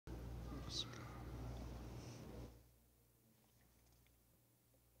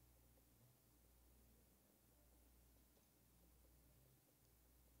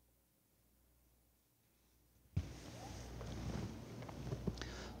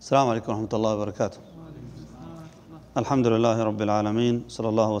السلام عليكم ورحمة الله وبركاته. الحمد لله رب العالمين صلى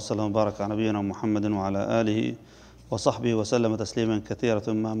الله وسلم وبارك على نبينا محمد وعلى آله وصحبه وسلم تسليما كثيرا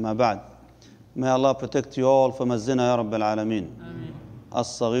ثم أما بعد. May Allah protect you all from الزنا يا رب العالمين.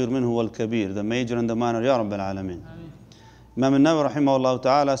 الصغير منه والكبير, the major and the minor يا رب العالمين. Imam al-Nawawi rahimahullah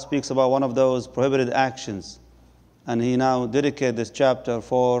ta'ala speaks about one of those prohibited actions, and he now dedicates this chapter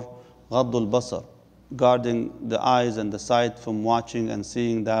for غض البصر, guarding the eyes and the sight from watching and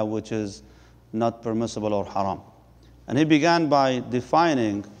seeing that which is not permissible or haram. And he began by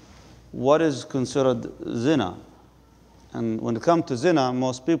defining what is considered zina. And when it comes to zina,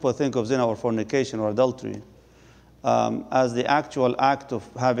 most people think of zina or fornication or adultery as the actual act of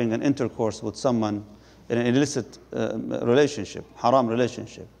having an intercourse with someone in an illicit relationship, haram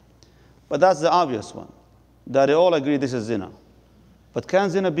relationship. But that's the obvious one, that they all agree this is zina. But can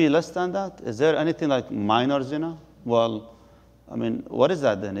zina be less than that? Is there anything like minor zina? Well, I mean, what is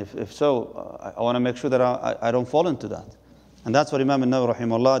that then? If so, I want to make sure that I don't fall into that. And that's what Imam al-Nawawi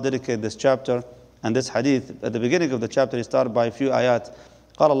rahimahullah dedicated this chapter and this hadith. At the beginning of the chapter, he started by a few ayat.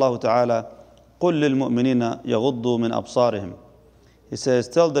 قال الله تعالى قل للمؤمنين يغضوا من أبصارهم. He says,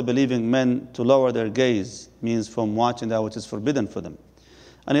 tell the believing men to lower their gaze, means from watching that which is forbidden for them.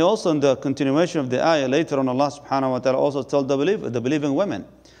 And he also, in the continuation of the ayah, later on Allah subhanahu wa ta'ala also told the believing women,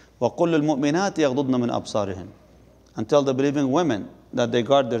 وَقُلْ لِلْمُؤْمِنَاتِ يَغْضُضْنَ مِنْ أَبْصَارِهِنْ, and tell the believing women that they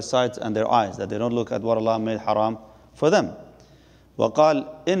guard their sights and their eyes, that they don't look at what Allah made haram for them.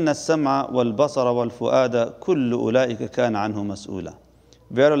 وَقَالْ إِنَّ السَّمْعَ وَالْبَصَرَ وَالْفُؤَادَ كُلُّ أُولَٰئِكَ كَانَ عَنْهُ مَسْئُولًا.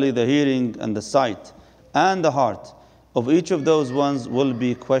 Verily the hearing and the sight and the heart of each of those ones will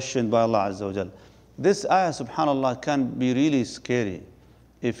be questioned by Allah Azza wa Jal. This ayah, subhanAllah, can be really scary.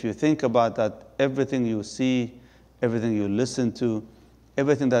 If you think about that, everything you see, everything you listen to,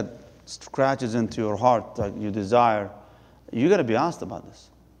 everything that scratches into your heart, that you desire, you're going to be asked about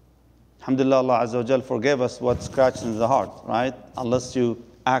this. Alhamdulillah, Allah Azza wa Jal forgave us what scratches in the heart, right? Unless you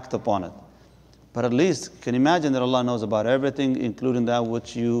act upon it. But at least, can you imagine that Allah knows about everything, including that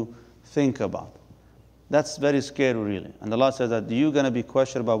which you think about? That's very scary, really. And Allah says that you're going to be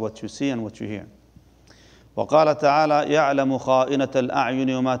questioned about what you see and what you hear. وقال تعالى يعلم خائنة الأعين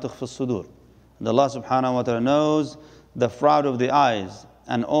وما تخفي الصدور. And Allah subhanahu wa ta'ala knows the fraud of the eyes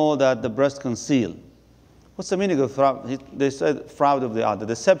and all that the breast conceal. What's the meaning of fraud? They said fraud of the eye, the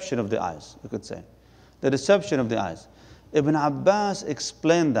deception of the eyes, you could say. The deception of the eyes. Ibn Abbas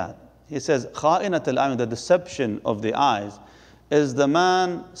explained that. He says, خائنة الأعين, the deception of the eyes, is the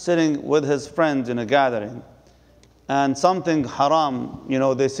man sitting with his friends in a gathering and something haram,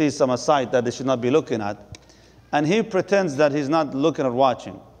 they see some sight that they should not be looking at. And he pretends that he's not looking or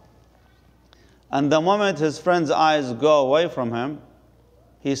watching. And the moment his friend's eyes go away from him,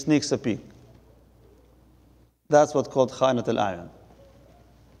 he sneaks a peek. That's what's called khanat al-a'yun.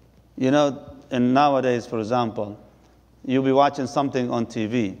 In nowadays, for example, you'll be watching something on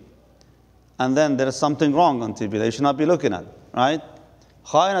TV, and then there is something wrong on TV that you should not be looking at, right?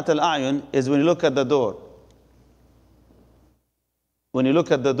 Khanat al-a'yun is when you look at the door. When you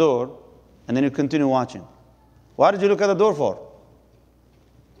look at the door, and then you continue watching. Why did you look at the door for?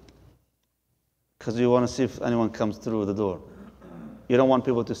 Because you want to see if anyone comes through the door. You don't want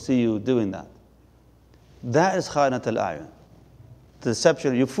people to see you doing that. That is khanat al-a'yun. The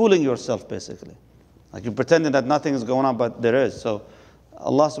deception, you're fooling yourself basically. Like you're pretending that nothing is going on, but there is. So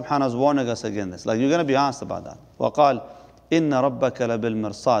Allah subhanahu wa ta'ala is warning us against this. Like you're going to be asked about that. وَقَالْ إِنَّ رَبَّكَ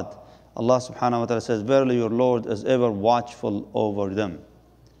لَبِالْمِرْصَادِ. Allah subhanahu wa ta'ala says, verily your Lord is ever watchful over them.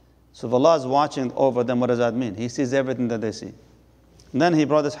 So if Allah is watching over them, what does that mean? He sees everything that they see. And then he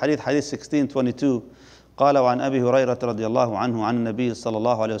brought this hadith 16:22. قال وعن أبي هريرة رضي الله عنه عن النبي صلى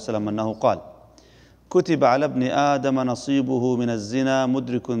الله عليه وسلم أنه قال كتب على ابن آدم نصيبه من الزنا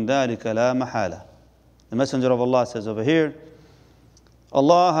مدرك ذلك لا محالة. The Messenger of Allah says over here,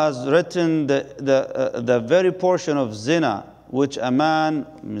 Allah has written the very portion of zina which a man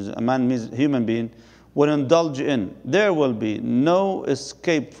means human being, will indulge in. There will be no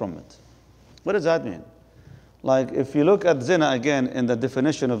escape from it. What does that mean? Like if you look at zina again in the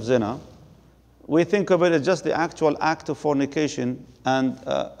definition of zina, we think of it as just the actual act of fornication and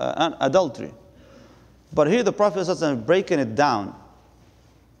adultery. But here the Prophet is breaking it down.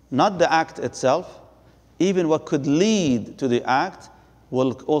 Not the act itself, even what could lead to the act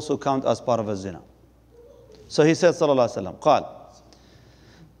will also count as part of a zina. So he said, sallallahu alaihi wasallam, قال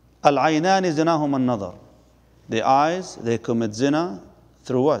العينان زناهما النظر. The eyes, they commit zina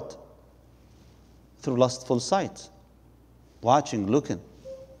through what? Through lustful sight, watching, looking.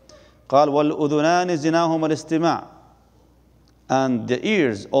 قال والأذنان زناهما الاستماع. And the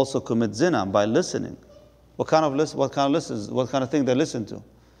ears also commit zina by listening. What kind of thing they listen to?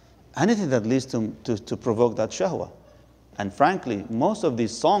 anything that leads to provoke that shahwa. And frankly, most of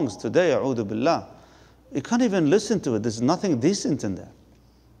these songs today, a'udhu billah, you can't even listen to it. There's nothing decent in there.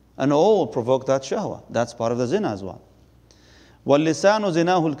 And all provoke that shahwa. That's part of the zina as well. وَاللِّسَانُ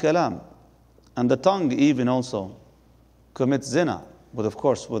زِنَاهُ الْكَلَامِ. And the tongue even also commits zina, but of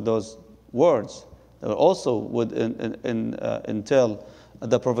course with those words that also would entail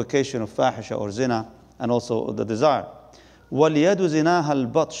the provocation of fahisha or zina, and also the desire. وَالْيَدُ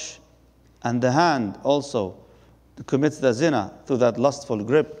زِنَاهَا الْبَطْشِ. And the hand also commits the zina through that lustful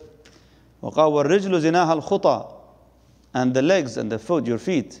grip. وَالرِّجْلُ زِنَاهَا الْخُطَى. And the legs and the foot, your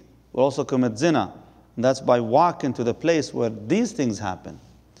feet, will also commit zina. And that's by walking to the place where these things happen.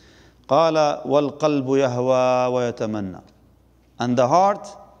 قَالَ وَالْقَلْبُ يَهْوَى وَيَتَمَنَّى. And the heart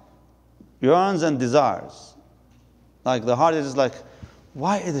yearns and desires. Like the heart is just like,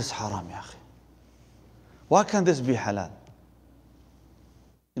 why is this haram, ya akhi? Why can't this be halal?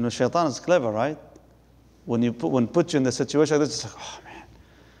 You know, shaitan is clever, right? When put you in the situation like this, it's like, oh man.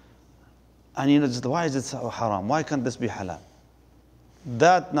 And you know, just, why is it so haram? Why can't this be halal?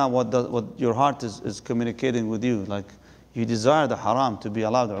 That now what your heart is communicating with you, like you desire the haram to be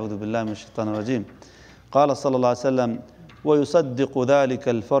allowed. أعوذ بالله من الشيطان الرجيم. قال صلى الله عليه وسلم ويصدق ذلك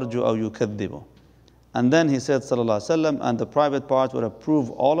الفرج أو يكذبه. And then he said صلى الله عليه وسلم, and the private part would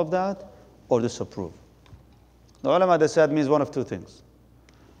approve all of that or disapprove. The ulama, they said, means one of two things.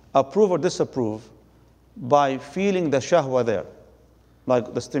 Approve or disapprove by feeling the shahwa there.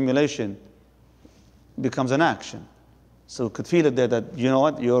 Like the stimulation becomes an action. So you could feel it there that, you know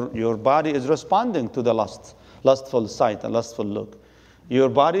what, your body is responding to the lustful sight, a lustful look. Your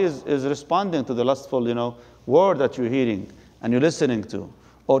body is responding to the lustful, word that you're hearing and you're listening to,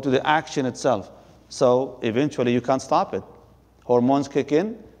 or to the action itself. So eventually you can't stop it. Hormones kick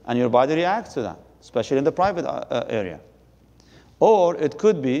in and your body reacts to that, especially in the private area. Or it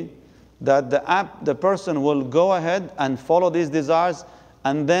could be that the person will go ahead and follow these desires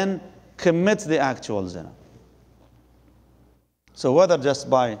and then commits the actual zina. So whether just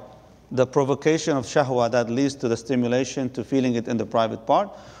by the provocation of shahwa that leads to the stimulation, to feeling it in the private part,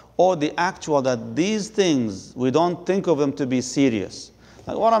 or the actual that these things, we don't think of them to be serious.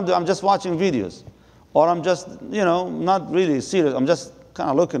 Like what I'm doing, I'm just watching videos. Or I'm just, not really serious. I'm just kind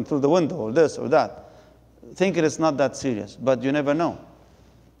of looking through the window or this or that. Thinking it's not that serious, but you never know.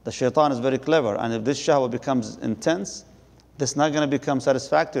 The shaitan is very clever, and if this shahwa becomes intense, this is not going to become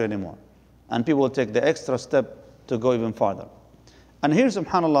satisfactory anymore. And people will take the extra step to go even farther. And here,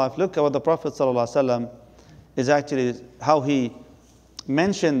 subhanAllah, if you look at what the Prophet ﷺ is actually, how he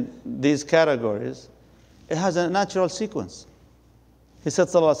mentioned these categories, it has a natural sequence. He said,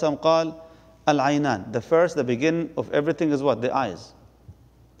 ﷺ, قال, al-aynan. The beginning of everything is what? The eyes.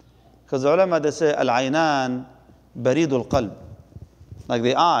 Because the ulama, they say, al-aynan baridul qalb. Like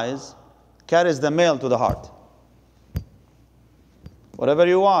the eyes carries the mail to the heart. Whatever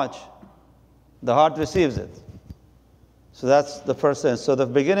you watch, the heart receives it. So that's the first sense. So the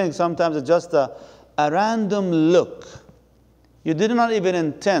beginning sometimes is just a random look. You did not even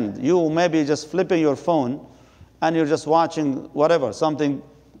intend. You may be just flipping your phone and you're just watching whatever, something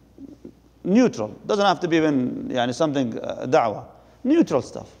neutral. Doesn't have to be even something da'wah. Neutral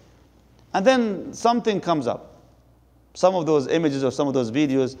stuff. And then something comes up. Some of those images or some of those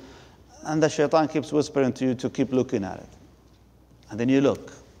videos, and the shaitan keeps whispering to you to keep looking at it. And then you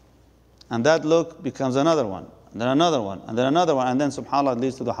look. And that look becomes another one. And then another one, and then another one, and then subhanAllah, it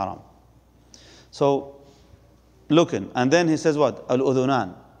leads to the haram. So, looking. And then he says what?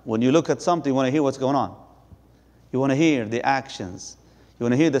 Al-udhunan. When you look at something, you want to hear what's going on. You want to hear the actions. You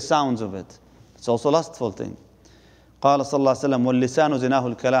want to hear the sounds of it. It's also a lustful thing. قال صلى الله عليه وسلم وَاللِّسَانُ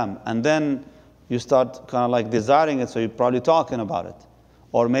زِنَاهُ الْكَلَامِ. And then you start kind of like desiring it, so you're probably talking about it.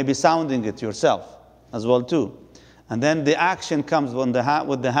 Or maybe sounding it yourself as well too. And then the action comes with the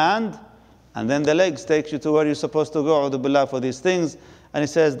hand, and then the legs takes you to where you're supposed to go, a'udhu billah, for these things. And he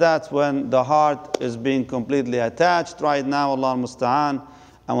says that's when the heart is being completely attached right now, Allah al-Musta'an.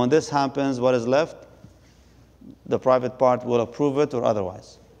 And when this happens, what is left? The private part will approve it or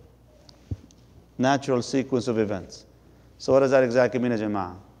otherwise. Natural sequence of events. So what does that exactly mean,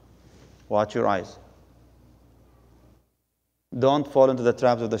 Jama'ah? Watch your eyes. Don't fall into the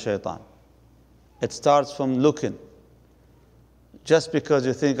traps of the shaitan. It starts from looking. Just because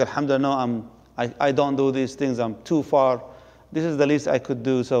you think, alhamdulillah, no, I don't do these things, I'm too far, this is the least I could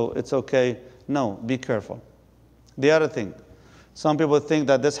do, so it's okay. No, be careful. The other thing, some people think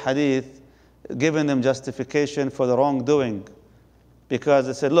that this hadith giving them justification for the wrongdoing, because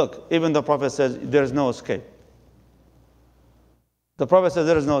they said, look, even the Prophet says there's no escape. The Prophet says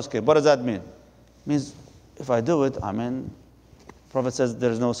there is no escape. What does that mean? It means if I do it, Prophet says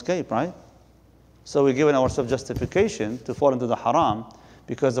there is no escape, right? So we're giving ourselves justification to fall into the haram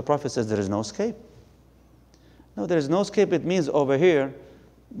because the Prophet says there is no escape. No, there is no escape. It means over here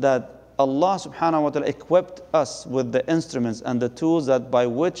that Allah subhanahu wa ta'ala equipped us with the instruments and the tools that by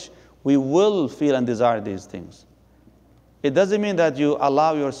which we will feel and desire these things. It doesn't mean that you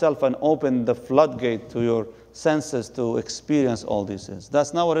allow yourself and open the floodgate to your senses to experience all these things.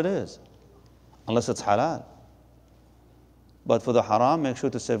 That's not what it is, unless it's halal. But for the haram, make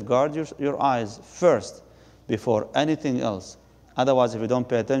sure to safeguard your eyes first before anything else. Otherwise, if you don't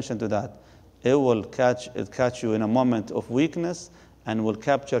pay attention to that, it will catch you in a moment of weakness and will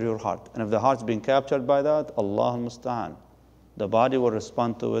capture your heart. And if the heart's being captured by that, Allah al-Musta'an, the body will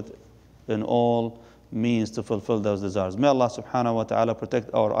respond to it in all means to fulfill those desires. May Allah subhanahu wa ta'ala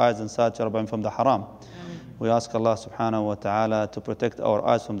protect our eyes and sight, Ya Rabbi, from the haram. We ask Allah subhanahu wa ta'ala to protect our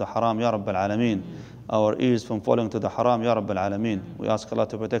eyes from the haram, Ya Rabbil Alameen. Our ears from falling to the haram, Ya Rabbil Alameen. We ask Allah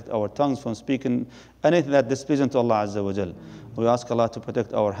to protect our tongues from speaking anything that displeases to Allah Azza wa Jal. We ask Allah to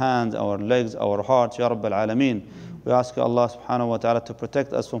protect our hands, our legs, our hearts, Ya Rabbil Alameen. We ask Allah subhanahu wa ta'ala to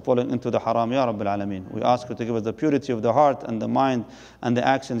protect us from falling into the haram, Ya Rabbil Alameen. We ask you to give us the purity of the heart and the mind and the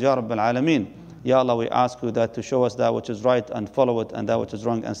actions, Ya Rabbil Alameen. Ya Allah, we ask you that to show us that which is right and follow it, and that which is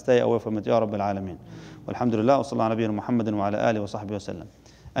wrong and stay away from it, Ya Rabbil Alameen. Alhamdulillah, wa sallallahu ala nabiyyina Muhammadin wa ala alihi wa sahbihi wa sallam.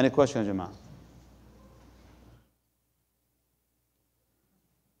 Any questions, Jama'ah?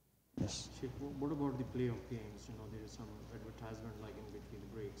 Yes. Sheikh, what about the play of games? You know, there is some advertisement like in between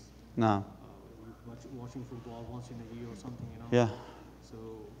the breaks. No. Watching football once in a year or something, you know? Yeah.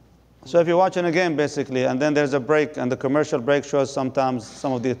 So if you're watching a game, basically, and then there's a break, and the commercial break shows sometimes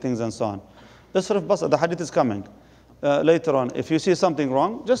some of these things and so on. This sort of basa, the hadith is coming. Later on, if you see something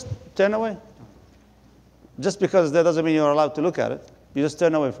wrong, just turn away. Just because that doesn't mean you're allowed to look at it. You just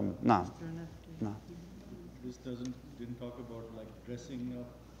turn away from it. No. No. This didn't talk about like dressing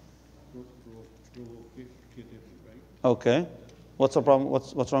up provocatively, right? Okay. What's the problem?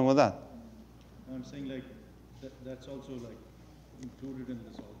 What's wrong with that? I'm saying like that's also like included in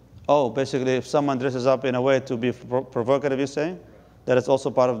this. Oh, basically, if someone dresses up in a way to be provocative, you're saying? That is also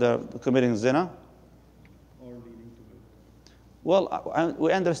part of their committing zina? Or leading to it. Well,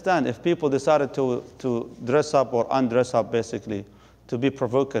 we understand if people decided to dress up or undress up, basically, to be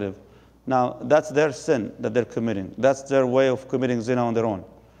provocative. Now, that's their sin that they're committing. That's their way of committing zina on their own.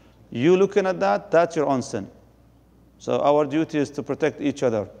 You looking at that, that's your own sin. So our duty is to protect each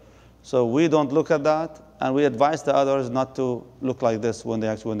other. So we don't look at that, and we advise the others not to look like this when they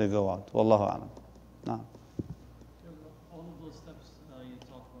go out. Wallahu a'lam. No. All of those steps you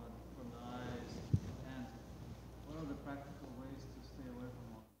talk about, from the eyes, hands, what are the practical ways to stay away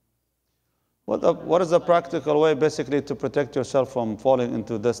from all? What is the practical way, basically, to protect yourself from falling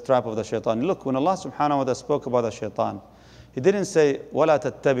into this trap of the shaitan? Look, when Allah subhanahu wa ta'ala spoke about the shaitan, He didn't say, وَلَا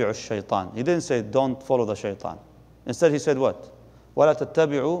تَتَّبِعُوا الشَّيْطَانِ. He didn't say, don't follow the shaitan. Instead, He said what? وَلَا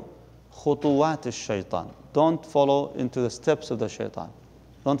تَتَّبِعُوا خُطُوَاتِ الشَّيْطَانِ. Don't follow into the steps of the shaitan.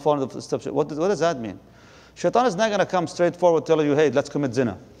 Don't follow the steps. What does that mean? Shaitan is not going to come straight forward telling you, hey, let's commit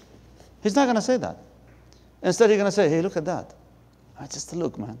zina. He's not going to say that. Instead, he's going to say, hey, look at that. Just a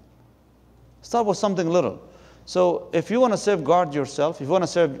look, man. Start with something little. So if you want to safeguard yourself, if you want to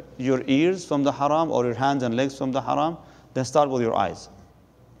save your ears from the haram or your hands and legs from the haram, then start with your eyes.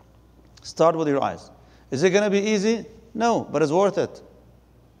 Start with your eyes. Is it going to be easy? No, but it's worth it.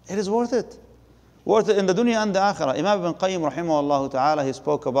 It is worth it. Worth it in the dunya and the akhirah. Imam Ibn Qayyim rahimahullah ta'ala, he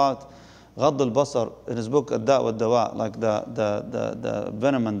spoke about Ghadd al-Basar in his book Ad-Da' wa Dawa, like the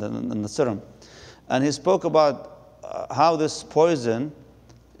venom and the serum. And he spoke about how this poison,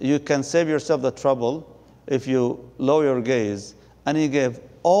 you can save yourself the trouble if you lower your gaze. And he gave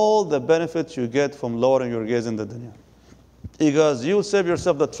all the benefits you get from lowering your gaze in the dunya. He goes, you'll save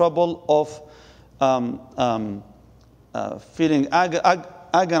yourself the trouble of feeling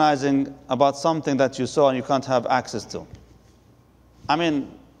agonizing about something that you saw and you can't have access to. I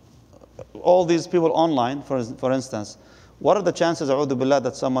mean, all these people online, for instance, what are the chances, a'udhu billah,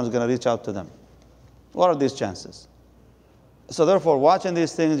 that someone's going to reach out to them? What are these chances? So therefore, watching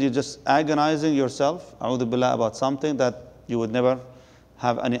these things, you're just agonizing yourself, a'udhu billah, about something that you would never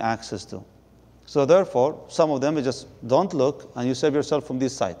have any access to. So therefore, some of them, you just don't look and you save yourself from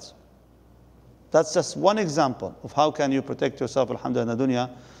these sites. That's just one example of how can you protect yourself, alhamdulillah, in the dunya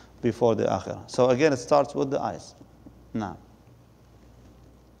before the akhirah. So again, it starts with the eyes. Now.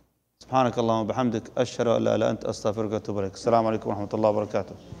 سبحانك اللهم وبحمدك أشهد أن لا إله إلا أنت أستغفرك وأتوب إليك. السلام عليكم ورحمة الله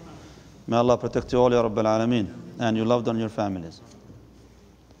وبركاته. May Allah protect you all, Ya Rabbil Alameen, and your loved one, your families.